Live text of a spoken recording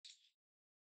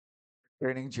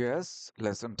Training JS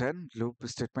Lesson 10 Loop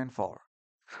Statement for.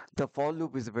 The for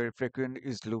loop is a very frequent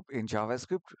used loop in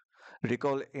JavaScript.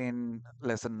 Recall in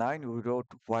Lesson 9 we wrote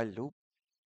while loop.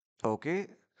 Okay,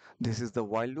 this is the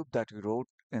while loop that we wrote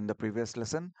in the previous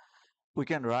lesson. We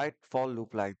can write for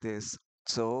loop like this.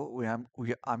 So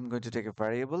I'm going to take a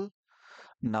variable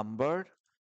number.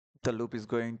 The loop is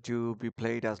going to be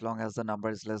played as long as the number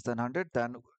is less than 100.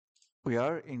 Then we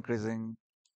are increasing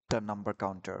the number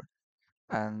counter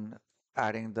and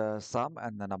adding the sum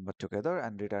and the number together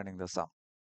and returning the sum.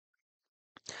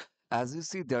 As you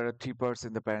see, there are three parts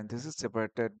in the parenthesis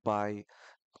separated by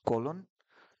colon.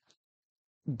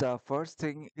 The first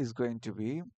thing is going to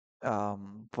be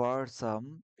for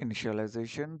some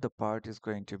initialization, the part is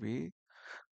going to be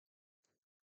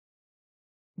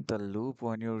the loop.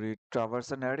 When you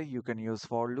traverse an array, you can use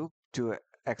for loop to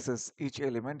access each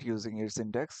element using its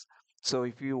index. So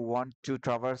if you want to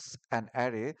traverse an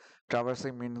array,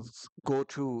 traversing means go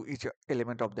through each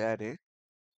element of the array.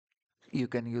 You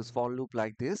can use for loop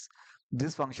like this.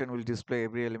 This function will display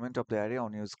every element of the array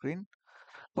on your screen.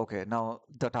 Okay, now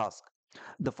the task.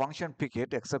 The function pick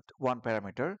it except one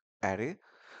parameter, array,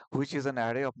 which is an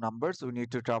array of numbers. We need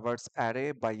to traverse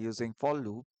array by using for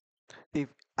loop. If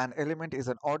an element is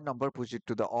an odd number, push it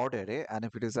to the odd array, and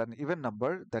if it is an even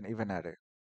number, then even array.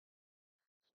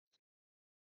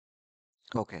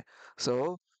 Okay,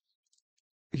 so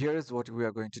here is what we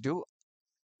are going to do.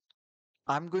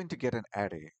 I'm going to get an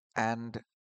array, and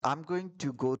I'm going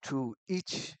to go through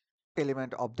each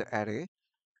element of the array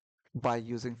by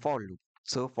using for loop.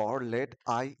 So for let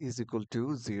I is equal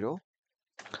to 0,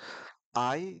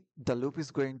 the loop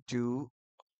is going to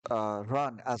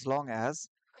run as long as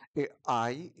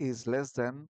I is less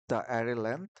than the array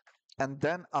length, and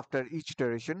then after each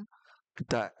iteration,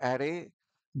 the array,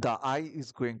 the I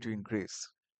is going to increase.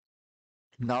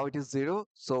 Now it is 0,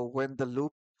 so when the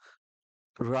loop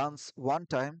runs one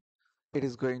time, it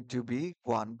is going to be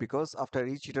 1 because after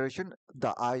each iteration,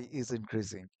 the I is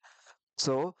increasing.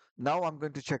 So now I'm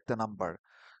going to check the number.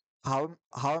 How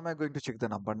am I going to check the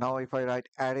number? Now if I write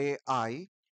array I,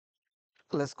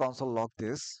 let's console log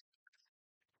this.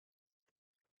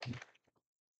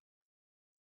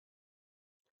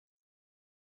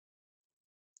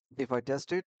 If I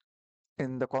test it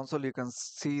in the console, you can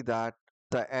see that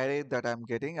the array that I'm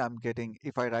getting,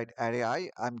 if I write array I,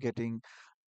 I'm getting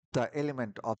the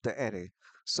element of the array.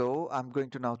 So I'm going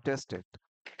to now test it.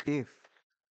 If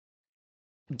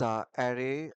the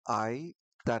array I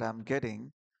that I'm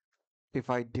getting, if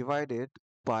I divide it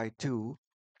by 2,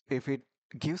 if it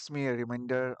gives me a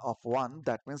remainder of 1,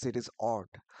 that means it is odd.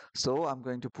 So I'm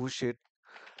going to push it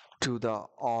to the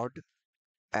odd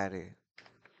array.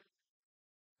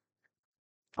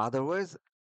 Otherwise,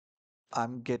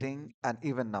 I'm getting an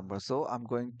even number. So I'm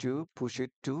going to push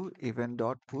it to even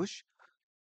dot push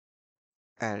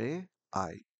array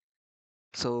I.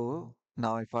 So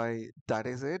now if I, that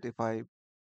is it, if I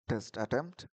test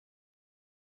attempt,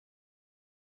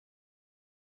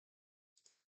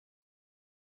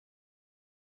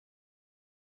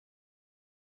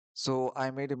 so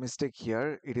I made a mistake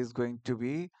here. It is going to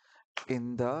be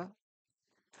in the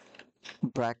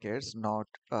brackets, not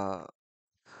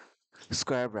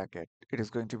square bracket. It is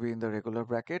going to be in the regular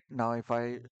bracket. Now if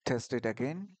I test it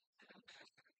again,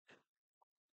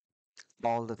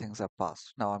 all the things have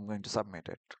passed. Now I'm going to submit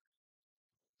it.